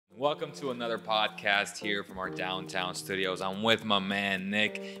Welcome to another podcast here from our downtown studios. I'm with my man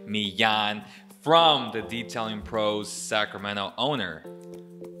Nick Millan from the Detailing Pros Sacramento owner.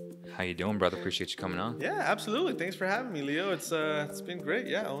 How you doing, brother? Appreciate you coming on. Yeah, absolutely. Thanks for having me, Leo. It's been great.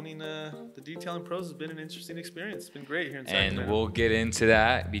 Yeah, owning the Detailing Pros has been an interesting experience. It's been great here in Sacramento. And we'll get into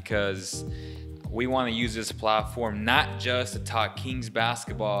that because we want to use this platform not just to talk Kings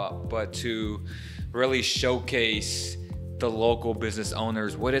basketball, but to really showcase the local business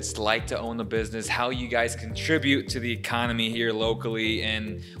owners, what it's like to own a business, how you guys contribute to the economy here locally.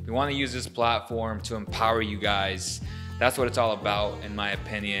 And we want to use this platform to empower you guys. That's what it's all about, in my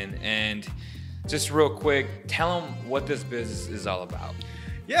opinion. And just real quick, tell them what this business is all about.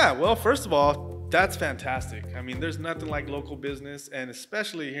 Yeah, well, first of all, that's fantastic. I mean, there's nothing like local business, and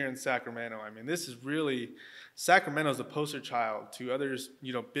especially here in Sacramento. I mean, this is really, Sacramento's a poster child to others,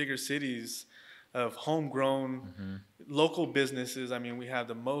 bigger cities of homegrown local businesses. I mean, we have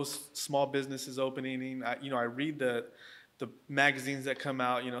the most small businesses opening. I read the magazines that come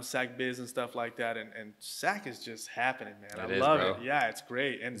out, Sac Biz and stuff like that, and Sac is just happening, man. I love it. Yeah, it's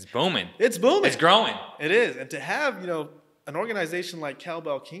great. And it's booming. It's booming. It's growing. It is. And to have, an organization like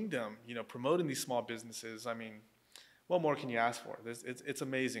Cowbell Kingdom, promoting these small businesses, I mean, what more can you ask for? It's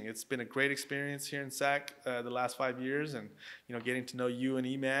amazing. It's been a great experience here in Sac the last 5 years, and getting to know you and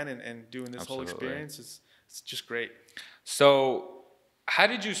E-Man and doing this whole experience it's just great. So how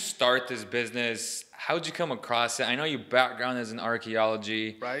did you start this business? How did you come across it? I know your background is in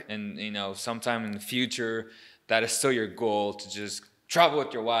archaeology, right? And sometime in the future that is still your goal, to just travel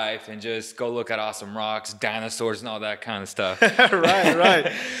with your wife and just go look at awesome rocks, dinosaurs, and all that kind of stuff.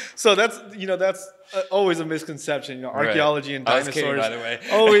 right. So that's always a misconception. Archaeology and dinosaurs. I was kidding, by the way.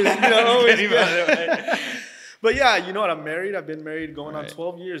 Always, always. Kidding, by the way. But yeah, you know what? I'm married. I've been married going on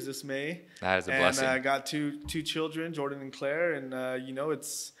 12 years this May. That is a blessing. And I got two children, Jordan and Claire, and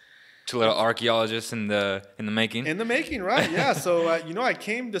it's two little archaeologists in the making. In the making, right? Yeah. So I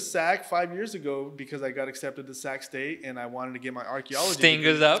came to Sac 5 years ago because I got accepted to Sac State, and I wanted to get my archaeology.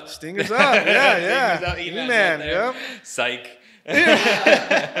 Stingers up. Stingers up. Yeah. Stingers up. Man, yep. Psych.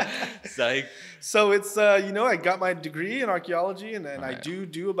 Psych. So it's I got my degree in archaeology, and I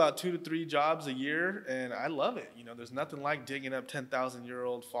do about 2 to 3 jobs a year, and I love it. There's nothing like digging up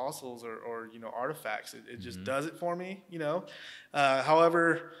 10,000-year-old fossils or artifacts. It just does it for me.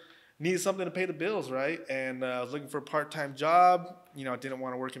 However, needed something to pay the bills, right? And I was looking for a part-time job. I didn't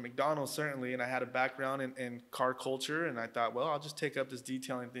want to work at McDonald's, certainly, and I had a background in car culture, and I thought, well, I'll just take up this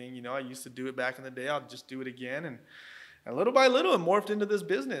detailing thing. I used to do it back in the day. I'll just do it again, and little by little, it morphed into this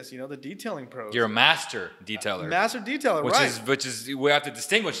business, the Detailing Pros. You're a master detailer. Master detailer, Which is we have to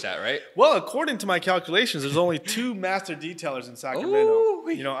distinguish that, right? Well, according to my calculations, there's only 2 master detailers in Sacramento. Ooh.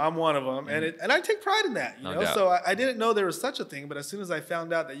 I'm one of them, and I take pride in that. No doubt. So I didn't know there was such a thing, but as soon as I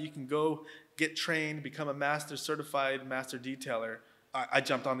found out that you can go get trained, become a certified master detailer, I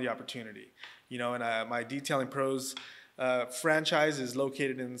jumped on the opportunity. And my Detailing Pros franchise is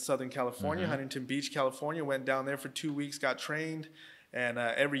located in Southern California, Huntington Beach, California. Went down there for 2 weeks, got trained, and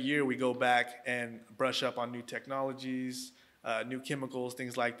every year we go back and brush up on new technologies, new chemicals,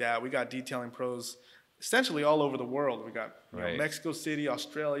 things like that. We got Detailing Pros essentially all over the world. We got Mexico City,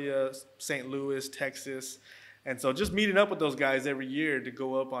 Australia, St. Louis, Texas. And so just meeting up with those guys every year to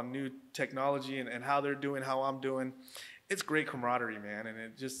go up on new technology and how they're doing, how I'm doing. It's great camaraderie, man,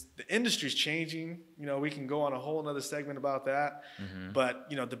 and the industry's changing. We can go on a whole another segment about that, but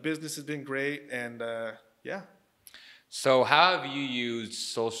the business has been great, and yeah. So how have you used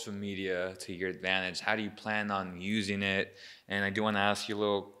social media to your advantage? How do you plan on using it? And I do want to ask you a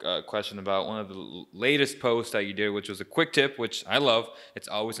little question about one of the latest posts that you did, which was a quick tip, which I love. It's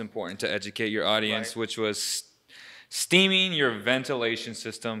always important to educate your audience, which was steaming your ventilation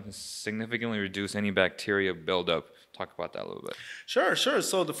system to significantly reduce any bacteria buildup. Talk about that a little bit. Sure.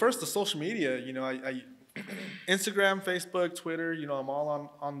 So the social media, I Instagram, Facebook, Twitter, I'm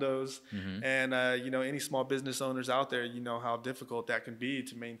all on those. And, any small business owners out there, how difficult that can be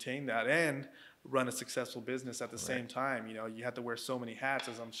to maintain that and run a successful business at the same time. You have to wear so many hats,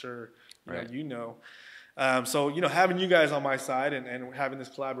 as I'm sure So, having you guys on my side and having this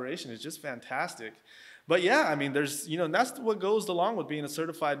collaboration is just fantastic. But yeah, I mean, there's, that's what goes along with being a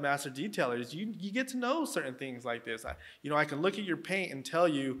certified master detailer is you get to know certain things like this. I can look at your paint and tell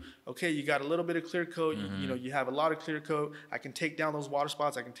you, okay, you got a little bit of clear coat, you have a lot of clear coat. I can take down those water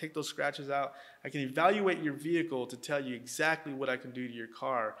spots. I can take those scratches out. I can evaluate your vehicle to tell you exactly what I can do to your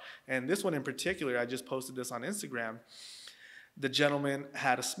car. And this one in particular, I just posted this on Instagram. the gentleman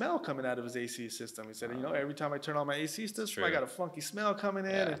had a smell coming out of his AC system. He said, every time I turn on my AC system, I got a funky smell coming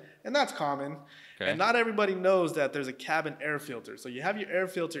in, and that's common. Okay. And not everybody knows that there's a cabin air filter. So you have your air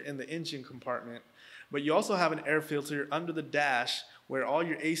filter in the engine compartment, but you also have an air filter under the dash where all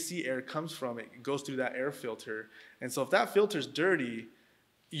your AC air comes from. It goes through that air filter. And so if that filter's dirty,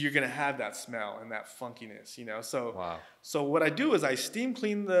 you're going to have that smell and that funkiness, So what I do is I steam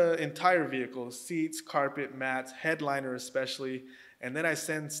clean the entire vehicle, seats, carpet, mats, headliner especially, and then I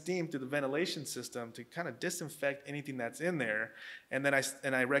send steam through the ventilation system to kind of disinfect anything that's in there. And then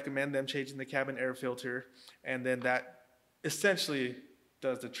I recommend them changing the cabin air filter, and then that essentially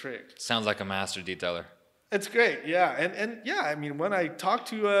does the trick. Sounds like a master detailer. It's great, yeah, and yeah, I mean, when I talk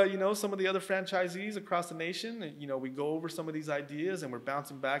to some of the other franchisees across the nation, we go over some of these ideas, and we're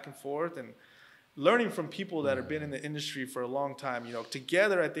bouncing back and forth and learning from people that have been in the industry for a long time.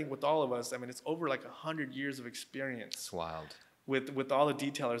 Together, I think with all of us, I mean, it's over like 100 years of experience. It's wild. With all the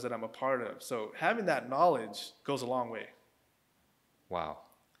detailers that I'm a part of, so having that knowledge goes a long way. Wow,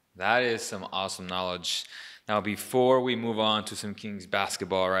 that is some awesome knowledge. Now, before we move on to some Kings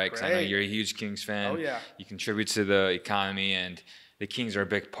basketball, right? Because I know you're a huge Kings fan. Oh, yeah. You contribute to the economy, and the Kings are a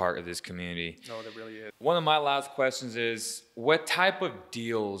big part of this community. No, that really is. One of my last questions is, what type of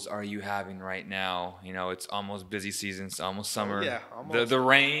deals are you having right now? It's almost busy season. It's almost summer. Oh, yeah, almost. The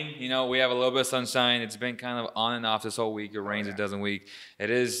rain, we have a little bit of sunshine. It's been kind of on and off this whole week. It rains a dozen week. It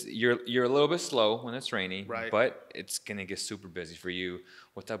is, you're a little bit slow when it's rainy, right? But it's going to get super busy for you.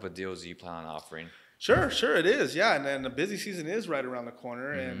 What type of deals do you plan on offering? Sure it is, yeah, and then the busy season is right around the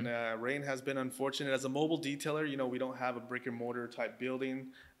corner, and rain has been unfortunate. As a mobile detailer, we don't have a brick and mortar type building,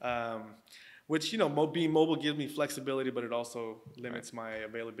 which, being mobile gives me flexibility, but it also limits my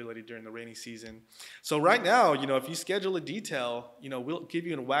availability during the rainy season. So right now, if you schedule a detail, we'll give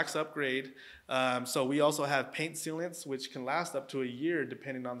you a wax upgrade. So we also have paint sealants, which can last up to a year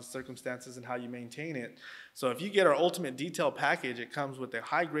depending on the circumstances and how you maintain it. So if you get our ultimate detail package, it comes with a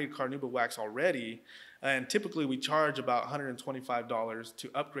high-grade carnauba wax already, and typically we charge about $125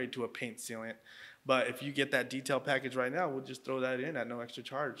 to upgrade to a paint sealant. But if you get that detail package right now, we'll just throw that in at no extra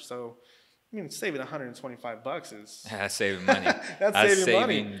charge. So saving $125 is... That's saving money. That's saving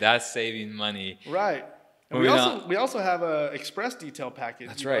money. That's saving money. Right. And we also have a express detail package.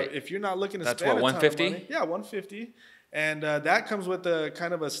 That's right. If you're not looking to spend a ton of $150? money, yeah, $150. And that comes with a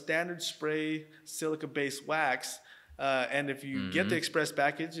kind of a standard spray silica-based wax. And if you get the express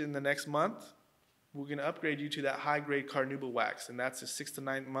package in the next month, we're going to upgrade you to that high-grade carnauba wax. And that's a 6 to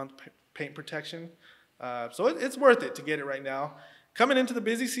 9 month paint protection. So it's worth it to get it right now. Coming into the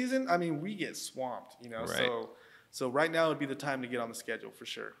busy season, we get swamped, Right. So right now would be the time to get on the schedule for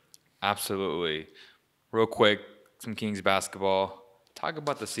sure. Absolutely. Real quick, some Kings basketball. Talk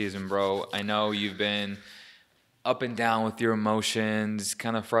about the season, bro. I know you've been up and down with your emotions,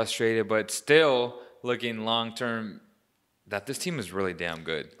 kind of frustrated, but still looking long term that this team is really damn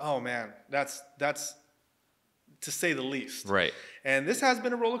good. Oh man, that's to say the least. Right. And this has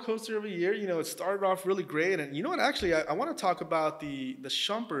been a roller coaster of a year. It started off really great, and you know what? Actually, I want to talk about the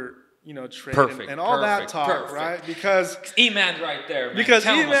Shumpert trade and all that talk, right? Because E-Man's right there, man. Because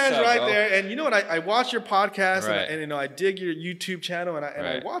E-Man's right there, and you know what? I watch your podcast, right. and I dig your YouTube channel, and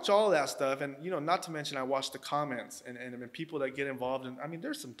I watch all of that stuff, and not to mention I watch the comments and people that get involved, and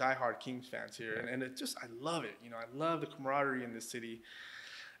there's some diehard Kings fans here, and it just I love it. I love the camaraderie in this city.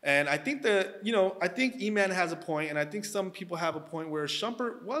 And I think I think E-Man has a point, and I think some people have a point where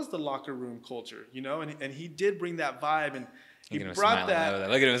Shumpert was the locker room culture, and he did bring that vibe, and he brought that.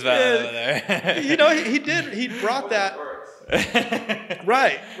 Look at him smiling over there. He brought that.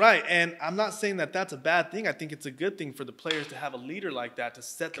 Right. And I'm not saying that that's a bad thing. I think it's a good thing for the players to have a leader like that to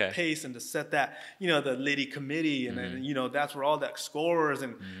set the pace and to set that, the Liddy committee. And then, that's where all that scores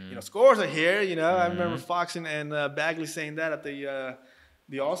and, scores are here. I remember Fox and Bagley saying that at the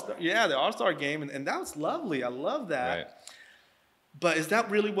All-Star, the All-Star game. And that was lovely. I love that. Right. But is that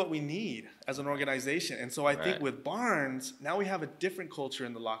really what we need as an organization? And so I think with Barnes, now we have a different culture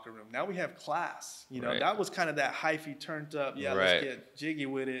in the locker room. Now we have class. That was kind of that hyphy turned up, let's get jiggy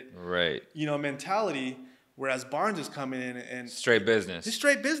with it, mentality. Whereas Barnes is coming in and straight business. It's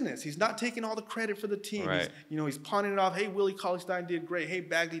straight business. He's not taking all the credit for the team. Right. He's pawning it off. Hey, Willie Cauley-Stein did great. Hey,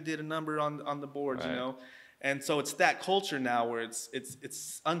 Bagley did a number on the boards. And so it's that culture now where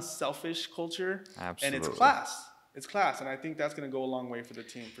it's unselfish culture. Absolutely. And it's class. It's class, and I think that's going to go a long way for the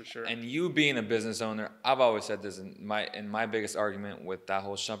team for sure. And you being a business owner, I've always said this, and my biggest argument with that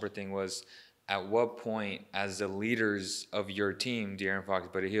whole Shumpert thing was, at what point, as the leaders of your team, De'Aaron Fox,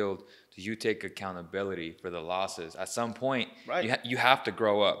 Buddy Hield, do you take accountability for the losses? At some point, you have to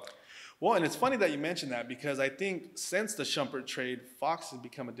grow up. Well, and it's funny that you mentioned that because I think since the Shumpert trade, Fox has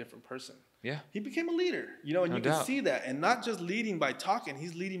become a different person. Yeah. He became a leader, you know, and No you doubt. can see that. And not just leading by talking,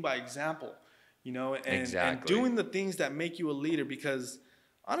 he's leading by example, you know, and Exactly. doing the things that make you a leader because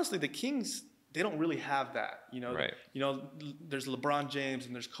honestly, the Kings, they don't really have that, you know. Right. You know, there's LeBron James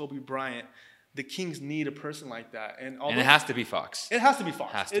and there's Kobe Bryant. The Kings need a person like that. And it has to be Fox. It has to be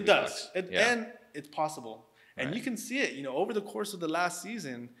Fox. Has to it be does. Fox. And it's possible. And Right. you can see it, you know, over the course of the last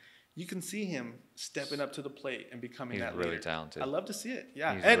season, you can see him stepping up to the plate and becoming He's that really leader. talented. I love to see it.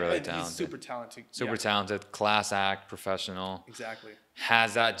 Yeah. He's and really He's talented. super talented. Super Yeah, talented, class act, professional. exactly.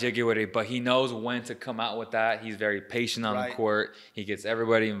 Has that jiggery, but he knows when to come out with that. He's very patient on the Right. court. He gets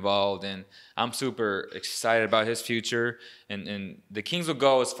everybody involved, and I'm super excited about his future. And the Kings will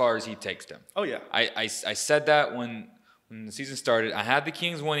go as far as he takes them. Oh, yeah. I said that when the season started. I had the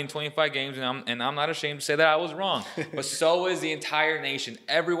Kings winning 25 games, and I'm not ashamed to say that I was wrong. But so is the entire nation.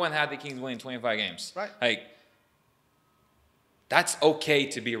 Everyone had the Kings winning 25 games. Right. Like, that's okay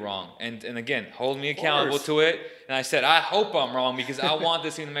to be wrong. And again, hold me accountable to it. And I said, I hope I'm wrong because I want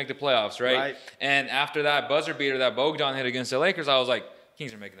this team to make the playoffs, right? Right. And after that buzzer beater that Bogdan hit against the Lakers, I was like,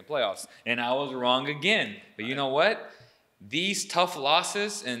 Kings are making the playoffs. And I was wrong again. But you know what? These tough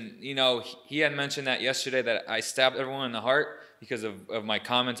losses, and, you know, he had mentioned that yesterday that I stabbed everyone in the heart because of my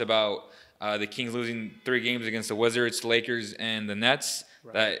comments about the Kings losing 3 games against the Wizards, Lakers, and the Nets,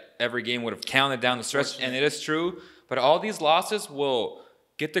 Right. that every game would have counted down the stretch. And it is true. But all these losses will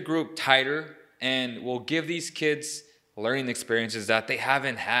get the group tighter and will give these kids learning experiences that they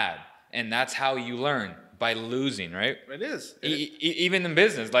haven't had. And that's how you learn, by losing, right? It is. Even in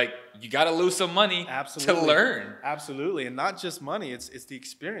business, like, you got to lose some money Absolutely. to learn. Absolutely. And not just money, it's the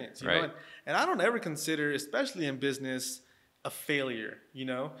experience. You Right. know? And I don't ever consider, especially in business, a failure. You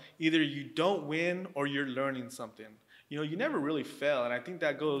know, either you don't win or you're learning something. You know, you never really fail. And I think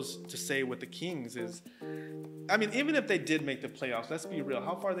that goes to say with the Kings is, I mean, even if they did make the playoffs, let's be real.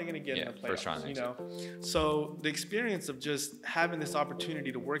 How far are they going to get in the playoffs? First round, you know? So the experience of just having this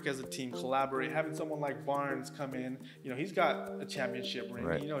opportunity to work as a team, collaborate, having someone like Barnes come in, you know, he's got a championship ring.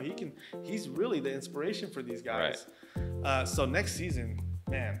 Right. You know, he's really the inspiration for these guys. So next season,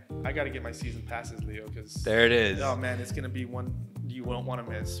 man, I got to get my season passes, Leo, because There it is. oh man, it's going to be one you won't want to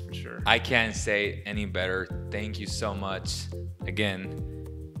miss for sure. I can't say any better. Thank you so much. Again,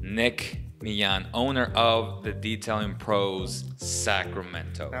 Nick Millan, owner of the Detailing Pros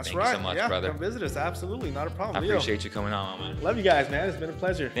Sacramento. That's Thank right. you so much, yeah, brother. Come visit us. Absolutely, not a problem. I Leo, appreciate you coming on, man. love you guys, man. It's been a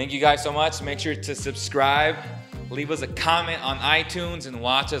pleasure. Thank you guys so much. Make sure to subscribe, leave us a comment on iTunes, and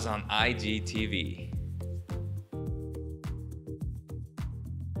watch us on IGTV.